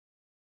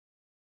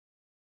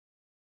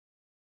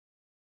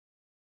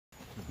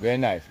Get a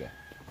knife there.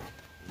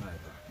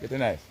 Get a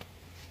knife.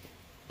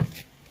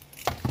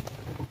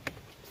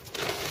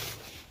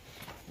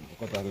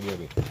 Cut out the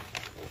baby.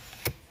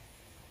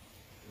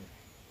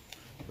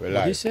 We What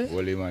lie. did he say?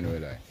 Holy man, we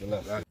lie.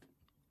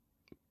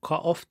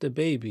 Cut off the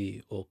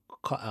baby or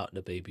cut out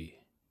the baby?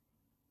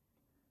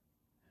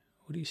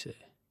 What do you say?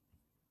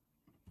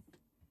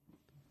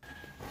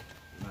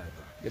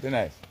 Get a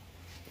knife.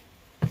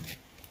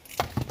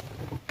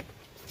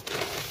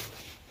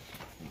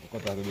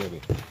 Cut out the baby.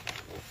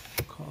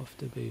 Cut off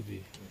the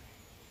baby.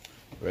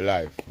 We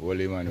live.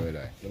 Holy man, we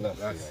lie.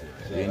 That's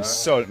You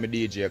insult me,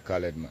 DJ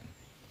Khaled, man.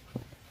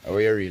 How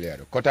you really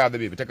are? Cut out the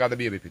baby. Take out the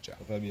baby picture.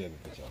 Cut out the baby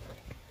picture.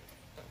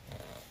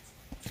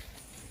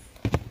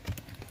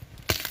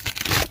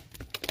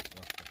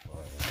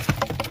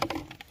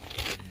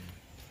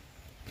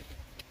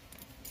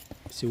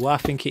 See, what I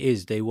think it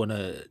is, they want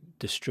to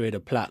destroy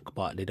the plaque,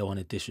 but they don't want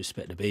to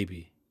disrespect the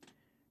baby.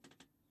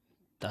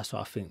 That's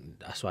what I think.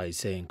 That's why he's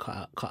saying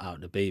cut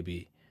out the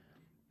baby.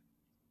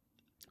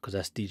 Because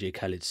that's DJ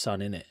Khaled's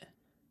son, innit?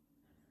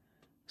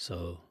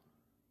 So,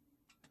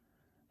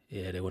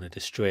 yeah, they want to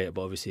destroy it,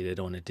 but obviously they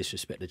don't want to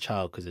disrespect the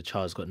child because the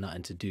child's got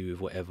nothing to do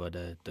with whatever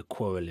the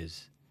quarrel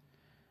is.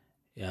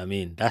 You know what I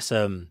mean? That's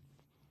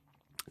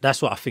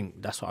what I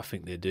think. That's what I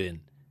think they're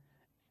doing.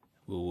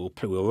 We'll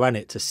run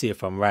it to see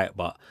if I'm right,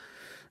 but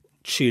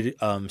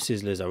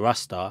Sizzla's a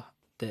Rasta.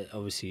 They're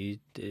obviously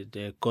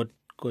they're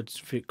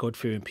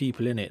God-fearing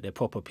people, innit? They're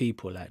proper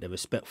people, like they're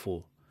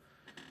respectful.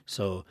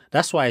 So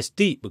that's why it's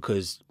deep,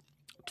 because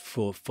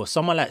for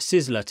someone like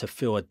Sizzla to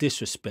feel a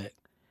disrespect,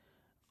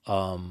 do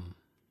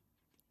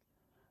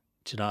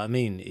you know what I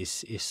mean?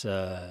 It's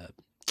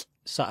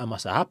something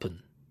must have happened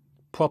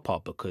proper,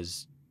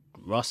 because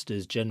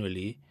Rastas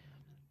generally,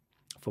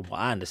 from what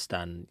I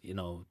understand, you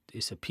know,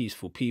 it's a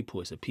peaceful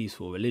people, it's a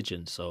peaceful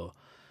religion. So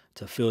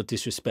to feel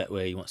disrespect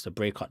where he wants to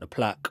break up the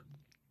plaque,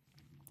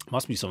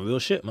 must be some real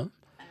shit, man.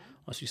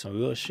 Must be some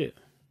real shit.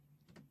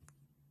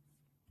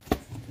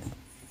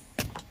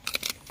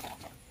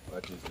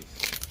 What is this?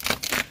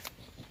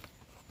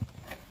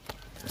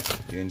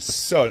 You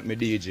insult me,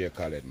 DJ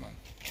Khaled, man.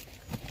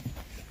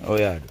 Oh,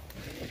 yeah.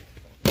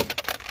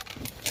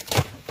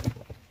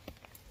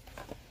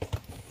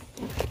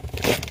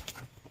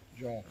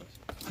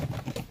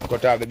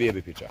 Cut out the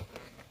baby picture.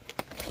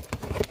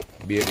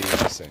 Baby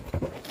innocent.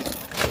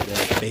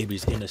 Yeah,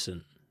 baby's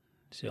innocent.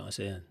 See what I'm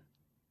saying?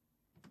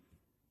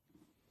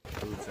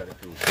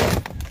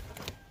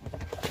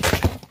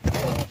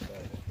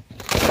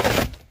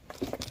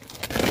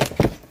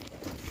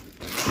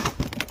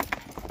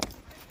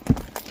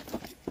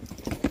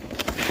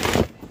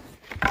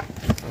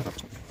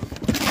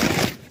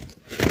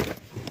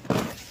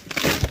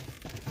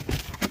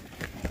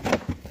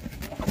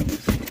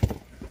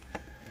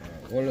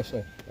 Hold us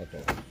up. That's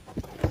all.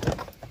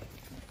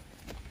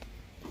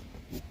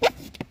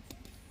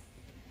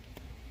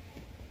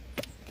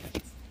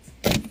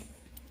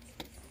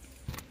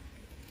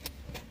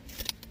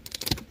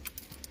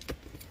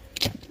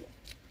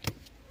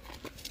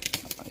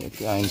 You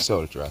can't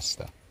insult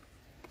Rasta.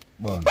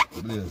 Bon,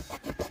 please.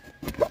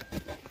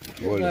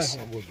 Hold this.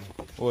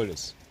 Hold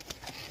this.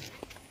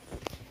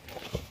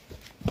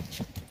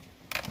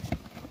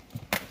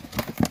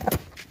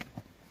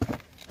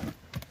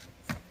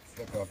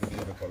 Take off the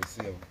baby because we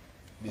save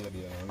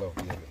baby and love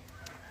baby.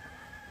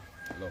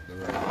 Love the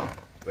right.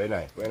 Very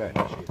nice, very nice.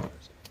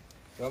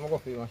 So I'm going to go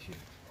for your machine.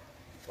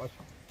 Watch.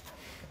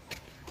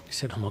 He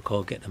said, I'm gonna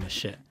go get them a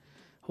shit.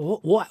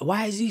 What?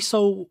 Why is he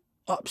so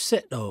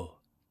upset though?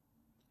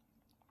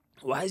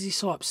 Why is he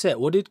so upset?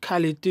 What did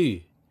Khaled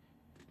do?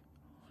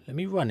 Let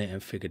me run it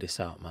and figure this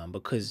out, man,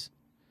 because...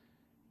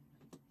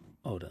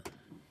 Hold on.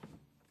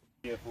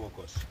 Yeah,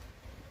 focus.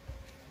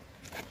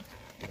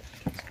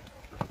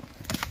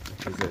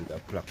 Present a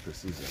plaque to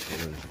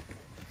Sizzla.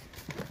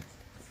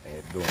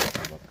 I don't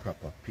have a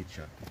proper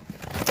picture.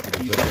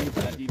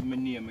 I did my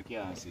name, I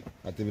can't see.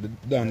 I think the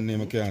damn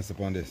name I can't see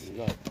upon this.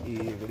 The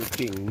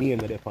thing, name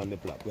that on the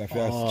plaque. We have to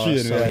Oh,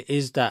 straight so right. it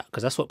is that,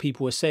 because that's what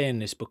people were saying,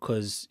 this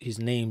because his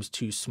name's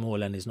too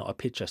small and there's not a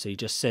picture. So he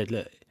just said,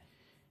 look,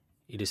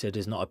 he just said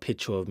there's not a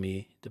picture of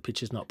me. The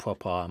picture's not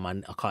proper.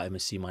 I can't even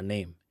see my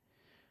name.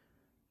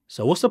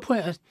 So what's the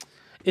point of...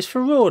 It's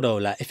for real though,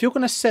 like if you're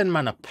going to send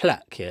man a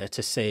plaque here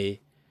to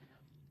say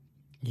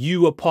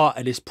you were part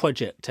of this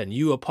project and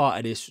you were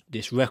part of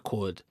this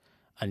record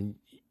and,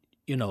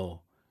 you know,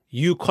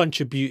 you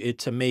contributed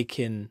to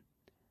making,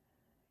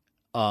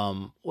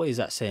 what is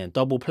that saying?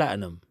 Double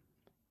platinum.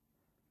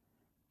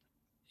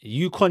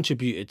 You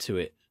contributed to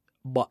it,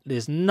 but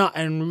there's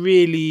nothing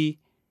really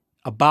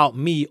about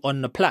me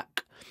on the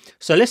plaque.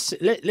 So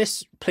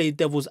let's play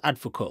devil's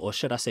advocate, or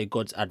should I say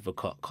God's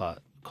advocate? Can't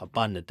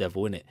ban the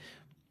devil, innit?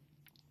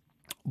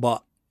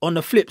 But on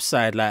the flip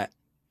side, like,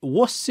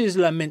 what's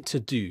Sizzla meant to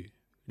do?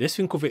 Let's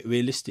think of it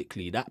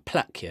realistically. That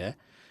plaque here,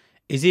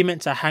 is he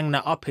meant to hang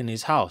that up in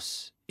his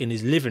house, in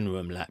his living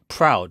room, like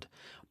proud?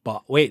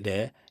 But wait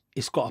there,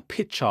 it's got a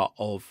picture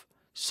of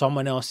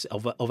someone else,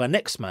 of a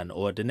next man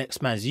or the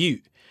next man's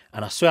youth.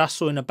 And I swear I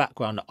saw in the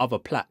background the other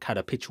plaque had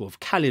a picture of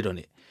Khaled on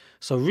it.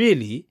 So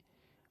really,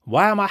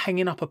 why am I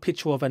hanging up a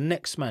picture of a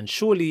next man?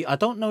 Surely, I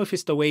don't know if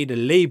it's the way the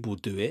label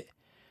do it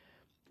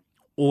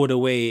or the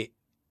way,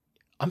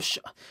 I'm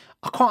sure,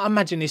 I can't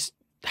imagine it's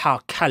how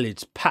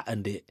Khaled's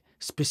patterned it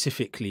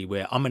specifically,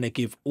 where I'm going to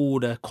give all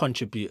the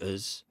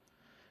contributors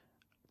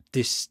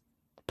this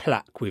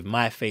plaque with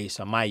my face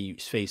and my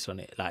youth's face on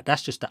it. Like,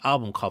 that's just the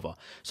album cover.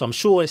 So I'm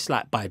sure it's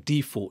like by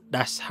default,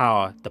 that's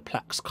how the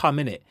plaques come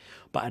in it.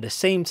 But at the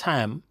same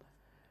time,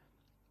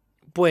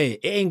 boy,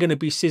 it ain't going to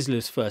be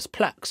Sizzla's first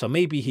plaque. So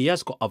maybe he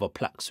has got other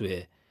plaques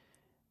where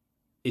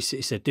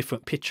it's a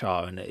different picture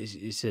and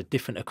it's a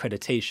different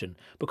accreditation.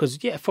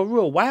 Because, yeah, for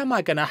real, why am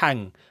I going to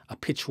hang a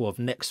picture of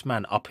next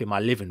man up in my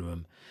living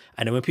room?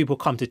 And then when people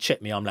come to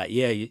check me, I'm like,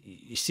 yeah,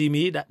 you see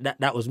me?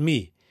 That was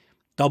me.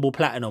 Double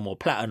platinum or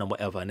platinum,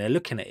 whatever. And they're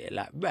looking at it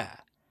like, rah.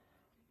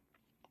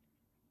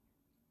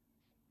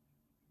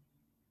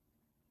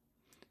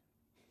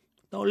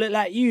 Don't look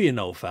like you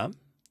know, fam.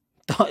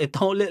 It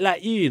don't look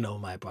like you know,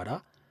 my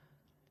brother.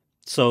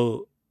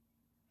 So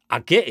I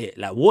get it.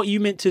 Like, what you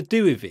meant to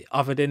do with it,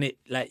 other than it,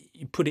 like,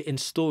 you put it in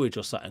storage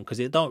or something, because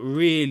it don't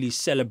really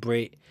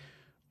celebrate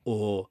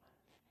or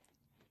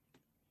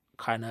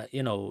kind of,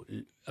 you know,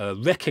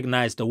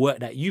 recognize the work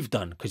that you've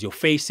done, because your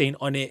face ain't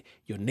on it,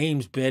 your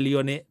name's barely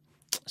on it.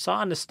 So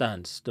I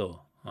understand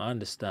still. I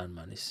understand,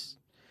 man.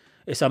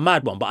 It's a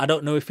mad one, but I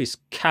don't know if it's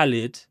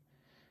Khaled,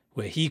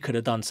 where he could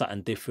have done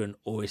something different,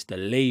 or it's the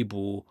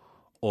label,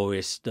 or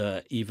it's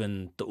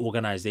even the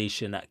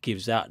organization that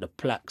gives out the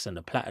plaques and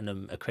the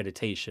platinum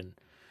accreditation.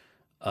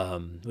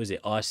 Was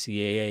it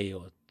RCAA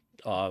or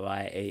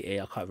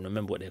RIAA? I can't even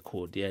remember what they're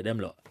called. Yeah, them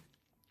lot.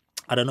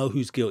 I don't know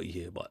who's guilty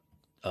here, but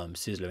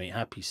Sizzla ain't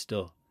happy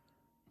still.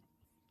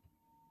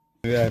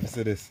 Yeah, I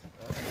see this.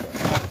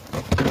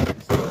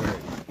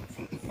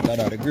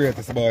 That's the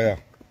greatest boy, yeah.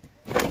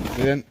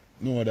 You didn't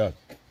know that?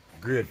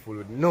 Grateful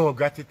with no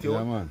gratitude.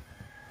 Yeah, man.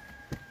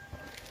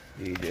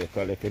 DJ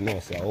Khaled, if you know,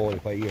 so all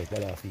for years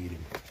that I feed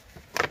him.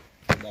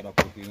 That I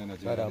put in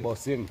energy. That I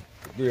bust him.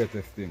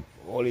 Greatest thing.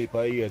 All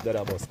for years that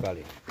I bust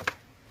Khaled.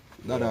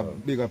 That I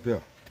big up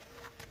here.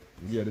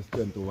 Yeah, the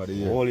strength over the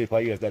years. All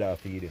for years that I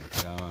feed him.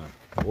 Yeah, man.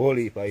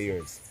 All for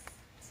years.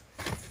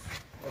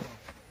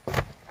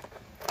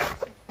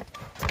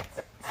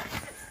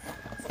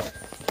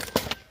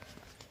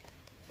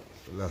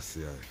 Last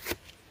year.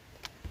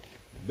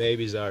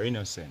 Babies are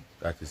innocent.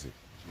 That is it.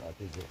 That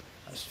is it.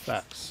 That's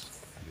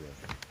facts.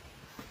 Yeah.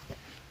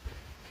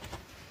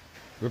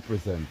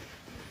 Represent.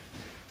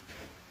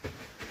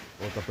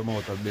 Out of the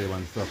mouth of babe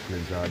and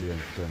suckling guardian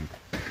strength.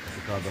 That's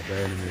because of the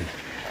enemy.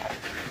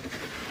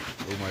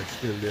 Who might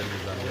still the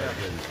enemies and the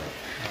agenda.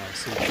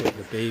 So he put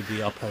the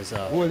baby up as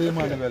a... Holy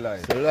Emmanuel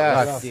life.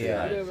 Last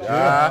year.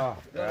 Yeah.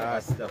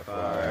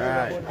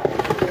 Rastafari.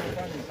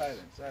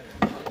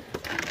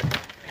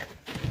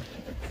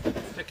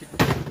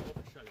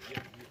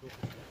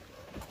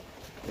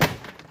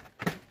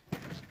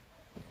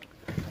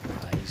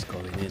 He's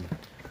going in.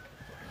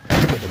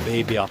 Put the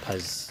baby up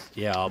as...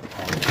 Yeah, I'll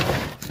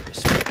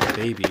respect the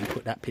baby.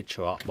 Put that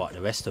picture up, but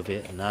the rest of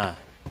it, nah.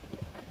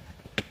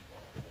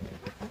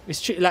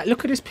 It's true. Like,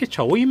 look at this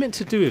picture. What are you meant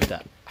to do with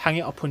that? Hang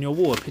it up on your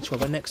wall, a picture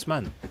of a next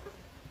man.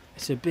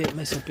 It's a bit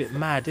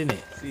mad, isn't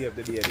it? See if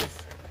the babies.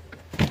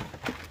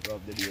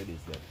 Love the babies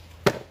then.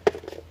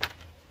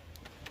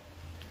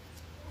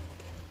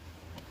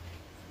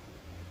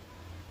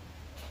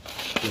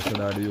 This is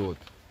the youth.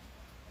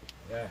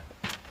 Yeah.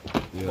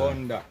 Yeah.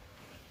 Thunder.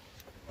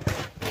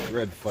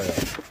 Red fire.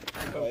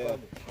 Fire.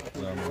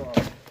 Yeah, man.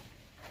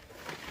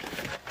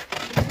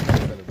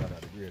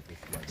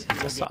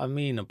 That's what I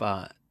mean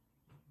about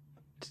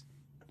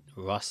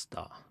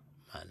Rasta,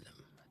 man,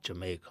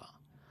 Jamaica.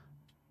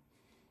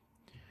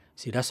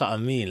 See, that's what I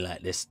mean.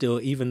 Like, there's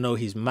still, even though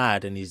he's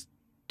mad and he's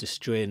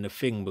destroying the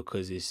thing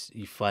because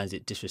he finds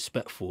it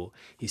disrespectful,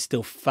 he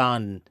still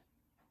found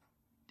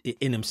it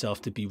in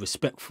himself to be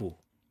respectful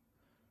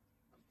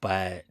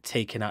by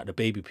taking out the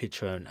baby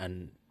picture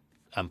and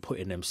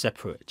putting them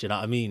separate. Do you know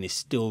what I mean? It's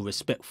still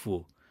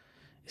respectful.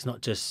 It's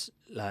not just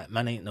like,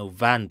 man ain't no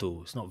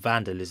vandal. It's not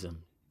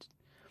vandalism.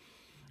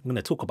 I'm going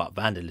to talk about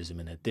vandalism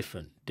in a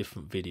different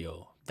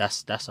video.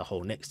 That's a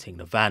whole next thing,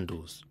 the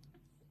vandals.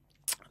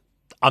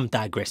 I'm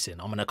digressing.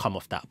 I'm going to come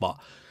off that, but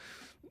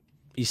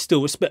he's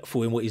still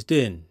respectful in what he's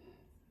doing.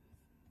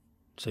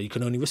 So you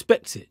can only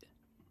respect it.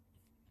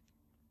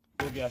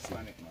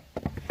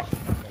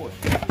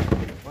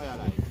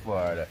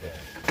 Fire that.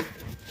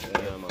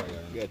 Yeah, man.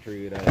 Get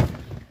through that.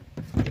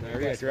 In a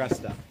rate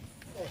Rasta.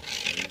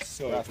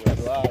 So Rasta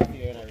do all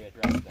here in a rate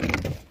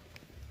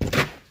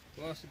Rasta.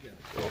 Once again.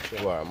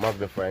 Wow,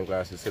 magnifying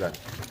glasses, see that?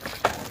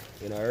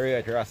 In a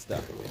rate Rasta.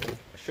 I'll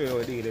show you how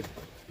to deal with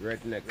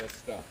redneck.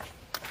 Rasta.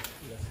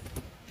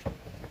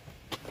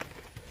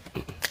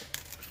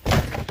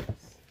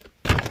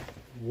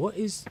 What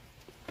is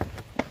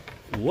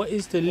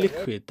the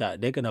liquid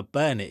that they're gonna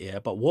burn it, yeah?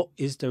 But what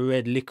is the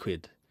red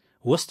liquid?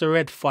 What's the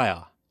red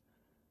fire?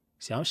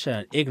 See, I'm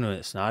showing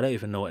ignorance now. I don't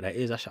even know what that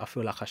is. I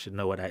feel like I should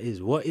know what that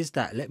is. What is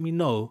that? Let me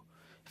know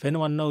If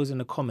anyone knows in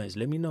the comments,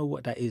 let me know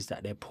what that is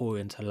that they're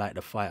pouring to light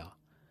the fire.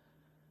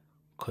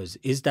 Because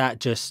is that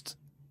just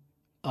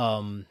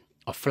a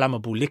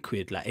flammable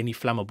liquid, like any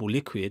flammable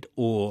liquid,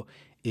 or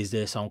is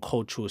there some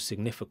cultural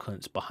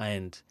significance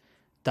behind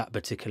that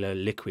particular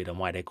liquid and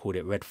why they called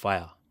it red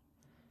fire?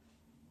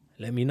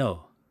 Let me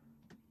know.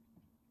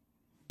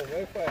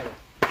 Red fire.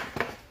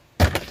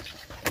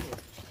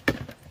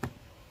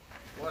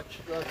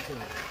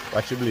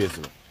 Watch the blaze.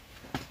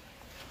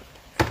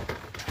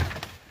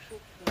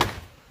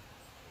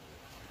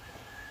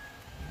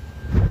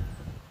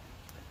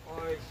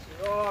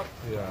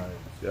 Yeah.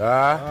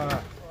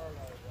 Yeah.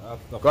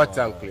 Cut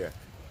and clear.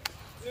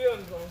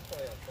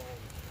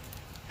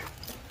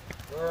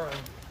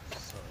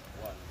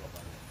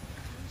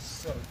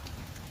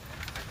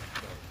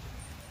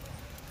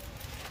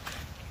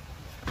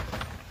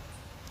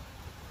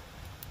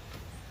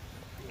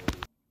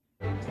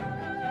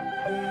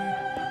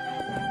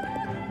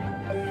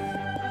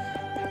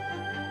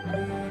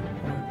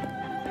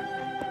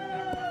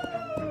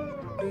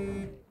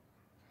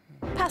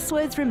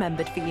 Passwords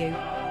remembered for you.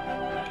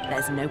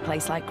 There's no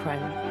place like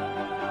Chrome.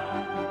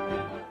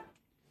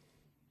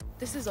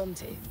 This is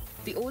Onti,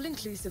 the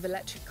all-inclusive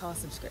electric car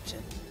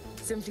subscription.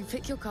 Simply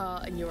pick your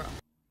car and you're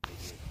off.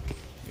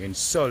 You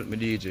insult me,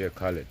 DJ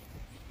Khaled.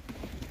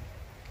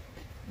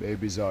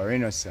 Babies are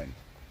innocent.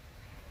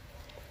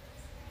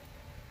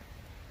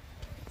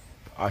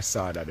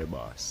 Assad are the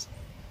boss.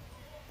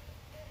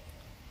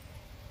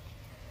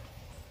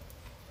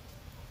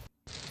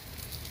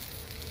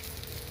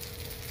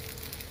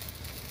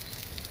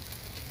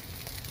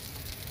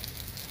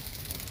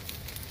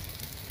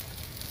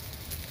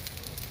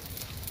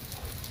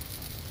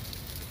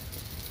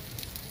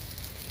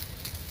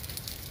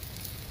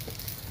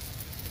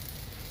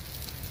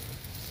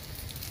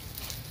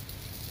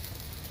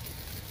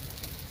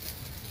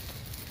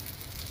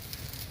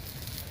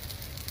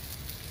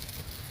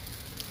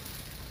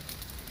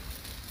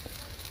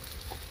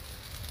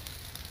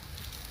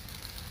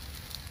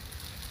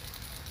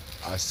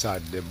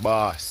 Assad the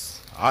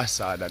boss.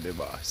 Assad are the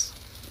boss.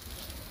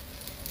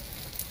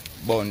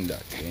 Bun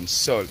that. You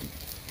insult me.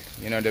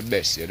 You're not the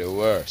best, you're the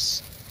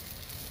worst.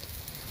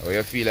 How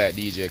you feel like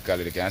DJ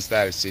Khaled? You can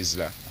style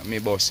Sizzla. And me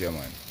boss you,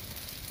 man.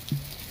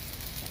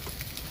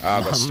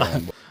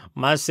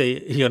 Man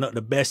say you're not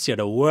the best, you're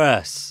the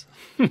worst.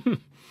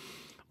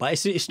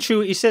 But it's true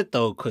what he said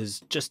though,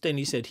 because just then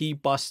he said he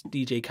bust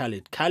DJ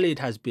Khaled. Khaled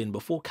has been,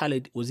 before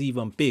Khaled was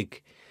even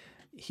big,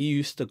 he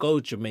used to go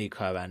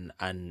Jamaica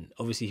and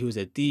obviously he was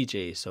a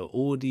DJ. So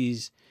all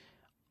these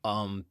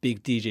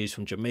big DJs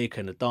from Jamaica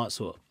and the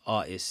dancehall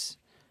artists,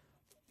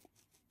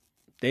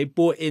 they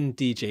brought in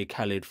DJ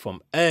Khaled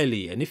from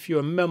early. And if you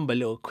remember, a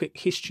little quick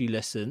history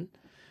lesson,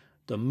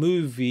 the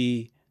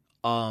movie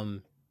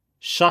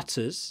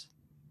Shutters,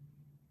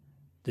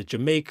 the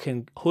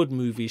Jamaican hood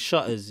movie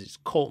Shutters, it's a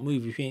cult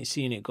movie. If you ain't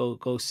seen it,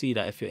 go see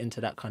that if you're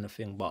into that kind of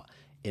thing. But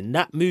in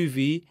that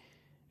movie,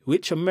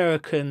 which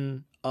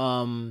American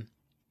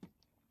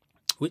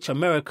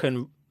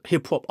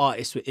hip hop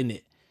artists were in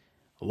it?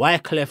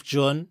 Wyclef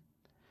Jean,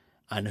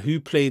 and who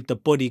played the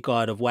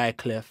bodyguard of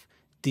Wyclef?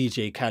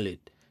 DJ Khaled.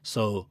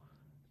 So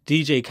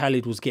DJ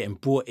Khaled was getting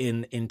brought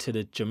into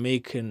the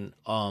Jamaican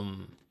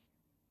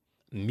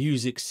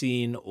music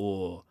scene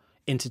or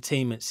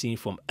entertainment scene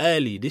from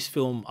early. This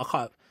film, I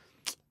can't.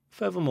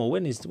 Furthermore,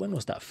 when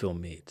was that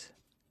film made?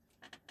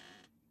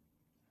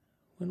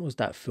 When was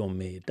that film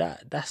made?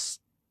 That's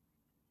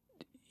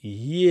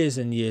years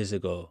and years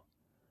ago.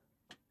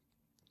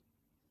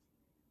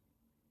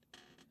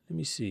 Let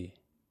me see.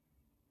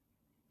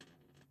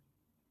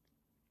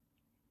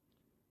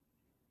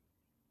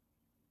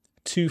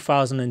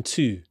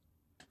 (2002).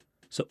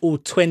 So all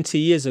 20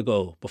 years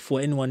ago, before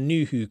anyone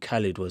knew who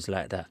Khaled was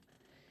like that,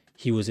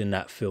 he was in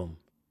that film.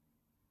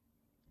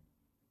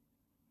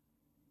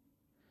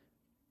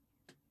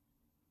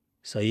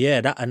 So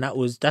yeah,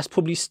 that's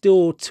probably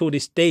still till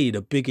this day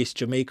the biggest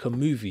Jamaican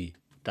movie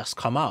that's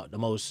come out, the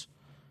most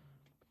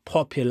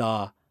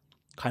popular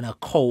kind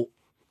of cult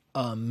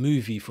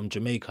movie from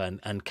Jamaica,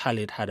 and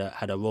Khaled had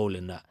a role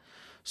in that.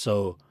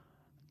 So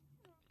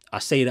I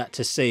say that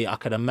to say I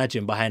could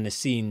imagine behind the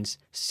scenes,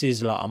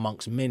 Sizzla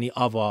amongst many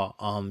other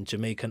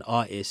Jamaican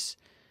artists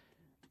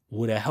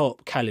would have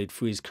helped Khaled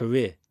through his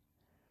career.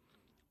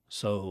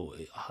 So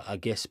I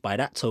guess by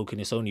that token,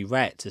 it's only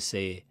right to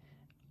say,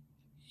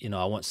 you know,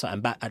 I want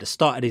something back. At the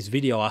start of this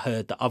video, I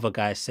heard the other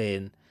guy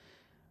saying,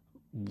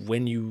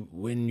 when you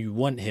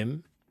want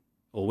him,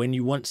 or when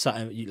you want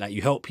something,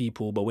 you help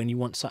people, but when you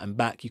want something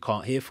back, you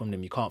can't hear from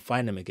them, you can't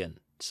find them again.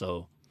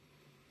 So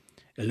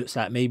it looks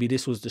like maybe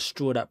this was the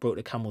straw that broke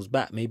the camel's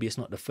back. Maybe it's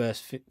not the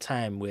first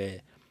time where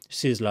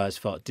Sizzla has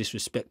felt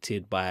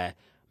disrespected by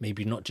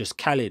maybe not just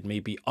Khaled,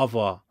 maybe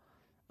other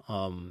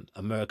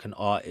American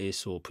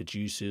artists or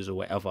producers or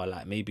whatever.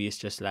 Like maybe it's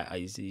just like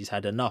he's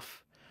had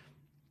enough.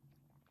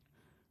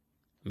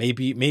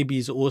 Maybe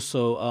he's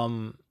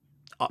also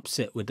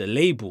upset with the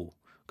label,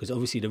 because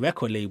obviously the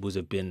record labels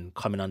have been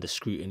coming under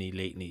scrutiny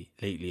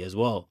lately as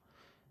well.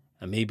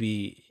 And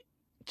maybe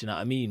do you know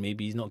what I mean?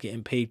 Maybe he's not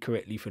getting paid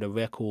correctly for the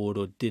record,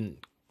 or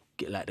didn't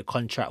get, like, the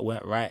contract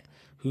weren't right.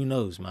 Who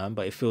knows, man?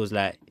 But it feels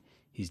like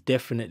he's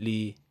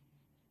definitely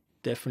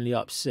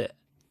upset.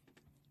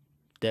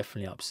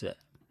 Definitely upset.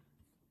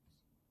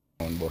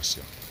 Boss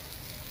you.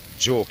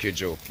 Joke, you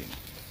joking.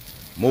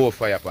 More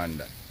fire upon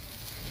that.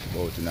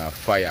 About to now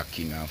fire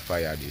king and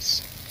fire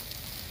this.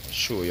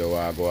 Show you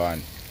what go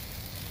on.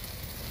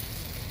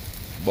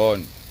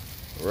 Bun.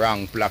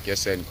 Wrong plaque you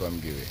send come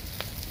give it.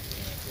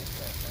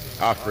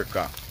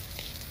 Africa.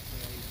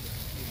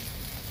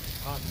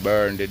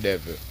 Burn the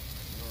devil.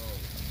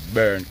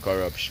 Burn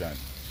corruption.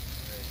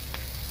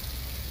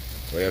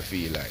 What you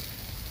feel like?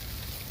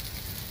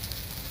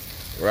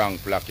 Wrong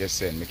plaque you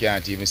send. Me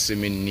can't even see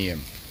my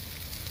name.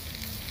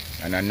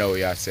 And I know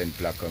you send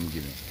plaque come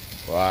give me.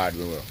 For hard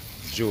work.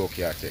 Joke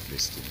you take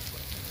this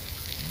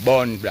thing.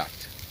 Bun black.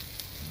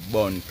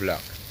 Bun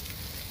plaque.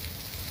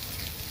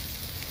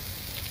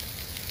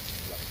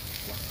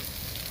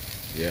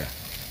 Yeah.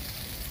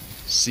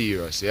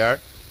 Serious, yeah?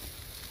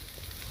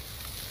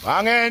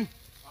 Hanging!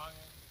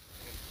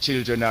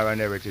 Children are an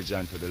heritage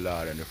unto the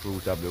Lord, and the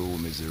fruit of the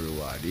womb is the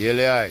reward.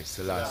 Eli,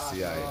 Selassie,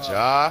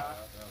 Jah.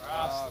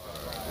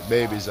 The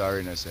babies are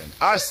innocent.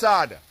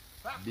 Assad,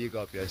 big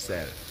up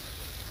yourself.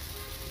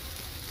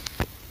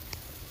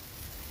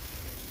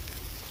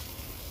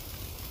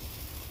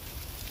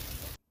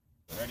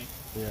 Ready?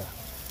 Yeah.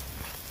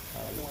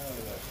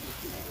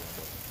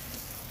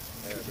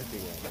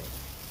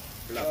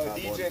 Yo,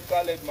 DJ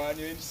Khaled, man,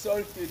 you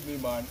insulted me,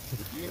 man.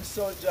 You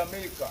insult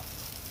Jamaica.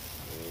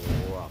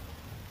 Wow.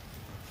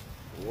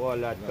 Wall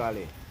that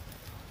Khaled.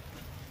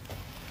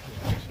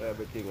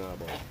 Everything about.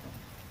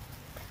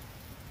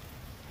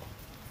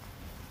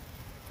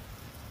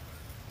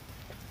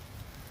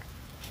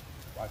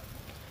 What?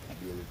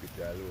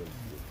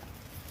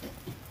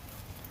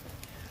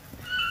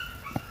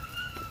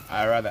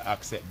 I rather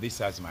accept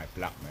this as my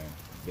plaque, man.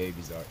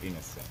 Babies are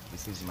innocent.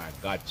 This is my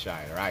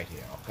godchild right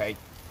here, okay?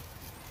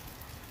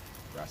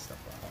 Rastafari.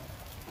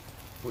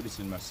 Put this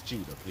in my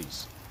studio,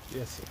 please.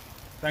 Yes, sir.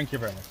 Thank you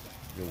very much.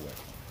 You're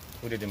welcome.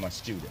 Put it in my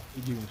studio.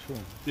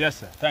 Yes,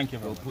 sir. Thank you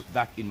very Go much. put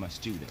that in my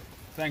studio.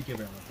 Thank you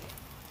very much.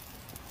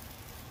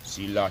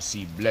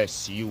 Selassie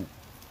bless you.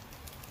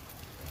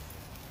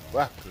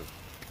 Whack.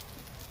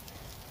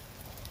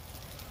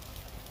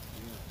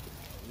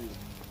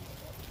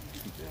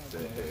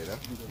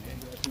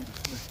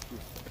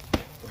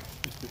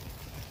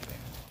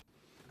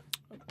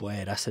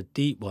 Boy, that's a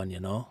deep one, you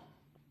know.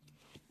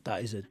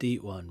 That is a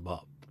deep one,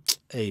 but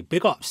hey,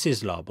 big up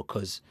Sizzla,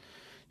 because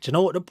do you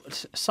know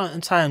what?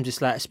 Certain times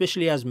it's like,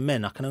 especially as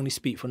men, I can only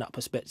speak from that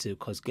perspective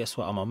because guess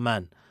what? I'm a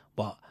man.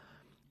 But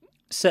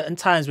certain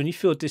times when you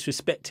feel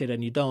disrespected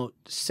and you don't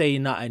say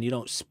nothing, you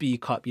don't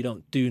speak up, you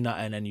don't do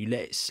nothing, and you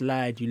let it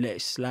slide, you let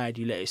it slide,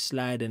 you let it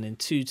slide, and in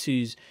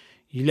 2-2s,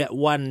 you let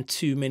one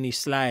too many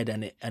slide,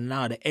 and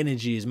now the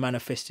energy is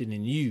manifesting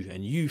in you,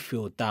 and you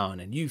feel down,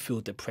 and you feel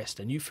depressed,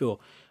 and you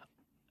feel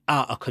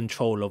out of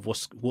control of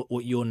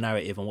what your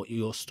narrative and what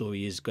your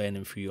story is going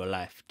in through your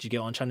life. Do you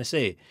get what I'm trying to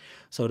say?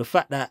 So the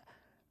fact that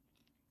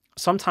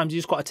sometimes you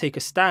just got to take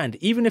a stand,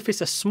 even if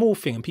it's a small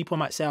thing, and people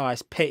might say, oh,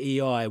 it's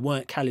petty, or it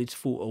weren't Khaled's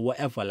fault, or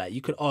whatever. Like,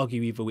 you could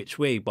argue either which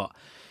way, but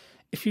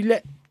if you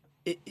let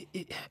it,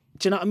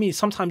 do you know what I mean?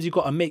 Sometimes you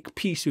got to make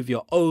peace with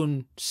your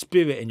own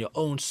spirit and your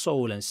own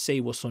soul and say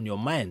what's on your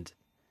mind.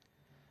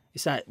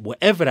 It's like,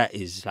 whatever that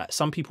is, like,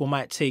 some people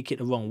might take it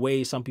the wrong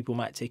way, some people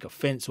might take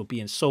offense or be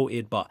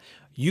insulted, but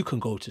you can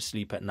go to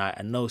sleep at night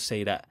and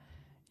say that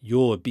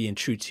you're being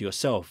true to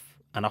yourself.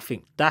 And I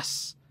think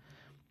that's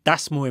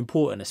more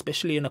important,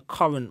 especially in a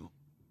current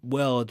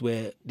world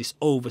where this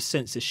over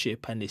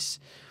censorship and this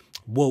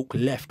woke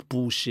left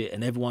bullshit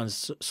and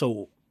everyone's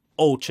so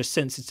ultra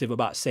sensitive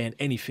about saying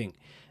anything.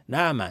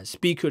 Nah, man,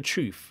 speak your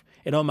truth.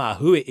 It don't matter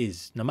who it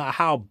is, no matter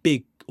how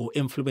big or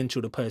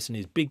influential the person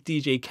is. Big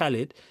DJ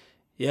Khaled,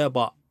 yeah,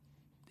 but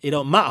it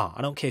don't matter.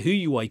 I don't care who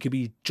you are. You could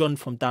be John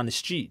from down the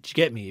street. Do you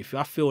get me? If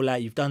I feel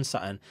like you've done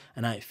something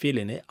and I ain't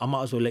feeling it, I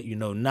might as well let you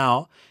know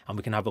now, and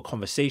we can have a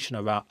conversation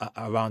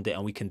around it,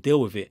 and we can deal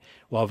with it,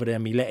 rather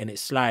than me letting it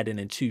slide and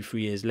then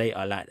 2-3 years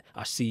later, like,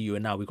 I see you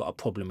and now we got a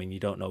problem and you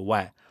don't know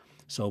why.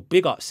 So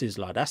big up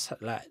Sizzla. That's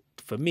like,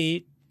 for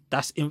me,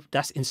 that's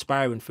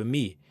inspiring for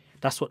me.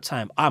 That's what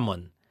time I'm on.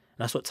 And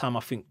that's what time I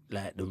think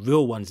like the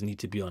real ones need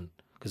to be on.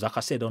 Because like I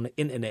said, on the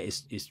internet,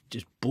 it's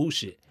just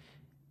bullshit.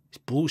 It's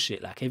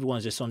bullshit. Like,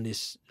 everyone's just on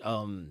this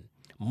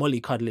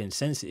mollycoddling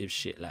sensitive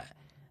shit. Like,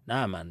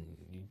 nah, man,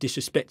 you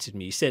disrespected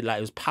me. You said, like,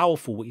 it was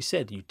powerful what you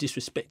said. You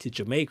disrespected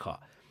Jamaica.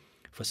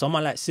 For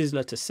someone like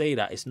Sizzla to say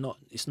that, it's not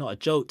a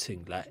joke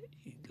thing. Like,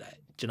 do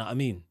you know what I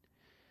mean?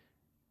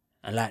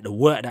 And like the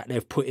work that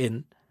they've put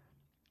in,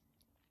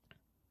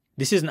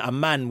 this isn't a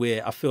man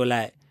where I feel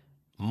like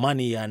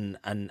money and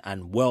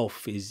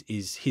wealth is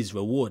his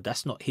reward.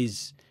 That's not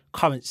his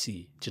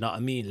currency. Do you know what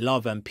I mean?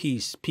 Love and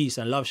peace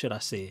and love, should I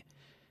say,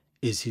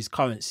 is his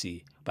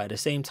currency. But at the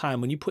same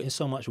time, when you put in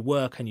so much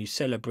work and you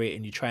celebrate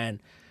and you try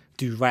and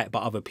do right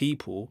by other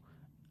people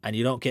and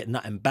you don't get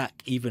nothing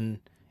back, even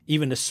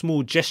the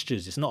small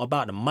gestures, it's not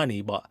about the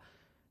money, but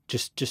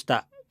just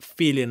that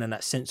feeling and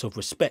that sense of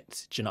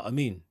respect. Do you know what I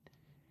mean?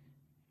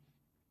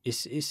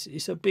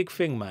 It's a big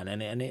thing, man,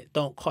 and it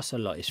don't cost a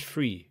lot. It's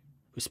free.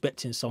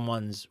 Respecting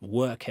someone's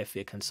work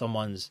ethic and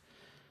someone's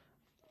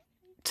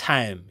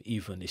time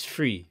even is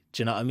free.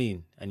 Do you know what I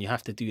mean? And you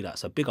have to do that.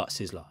 So big up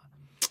Sizzla.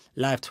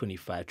 Live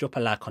 25. Drop a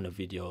like on the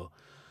video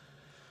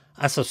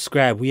and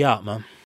subscribe. We out, man.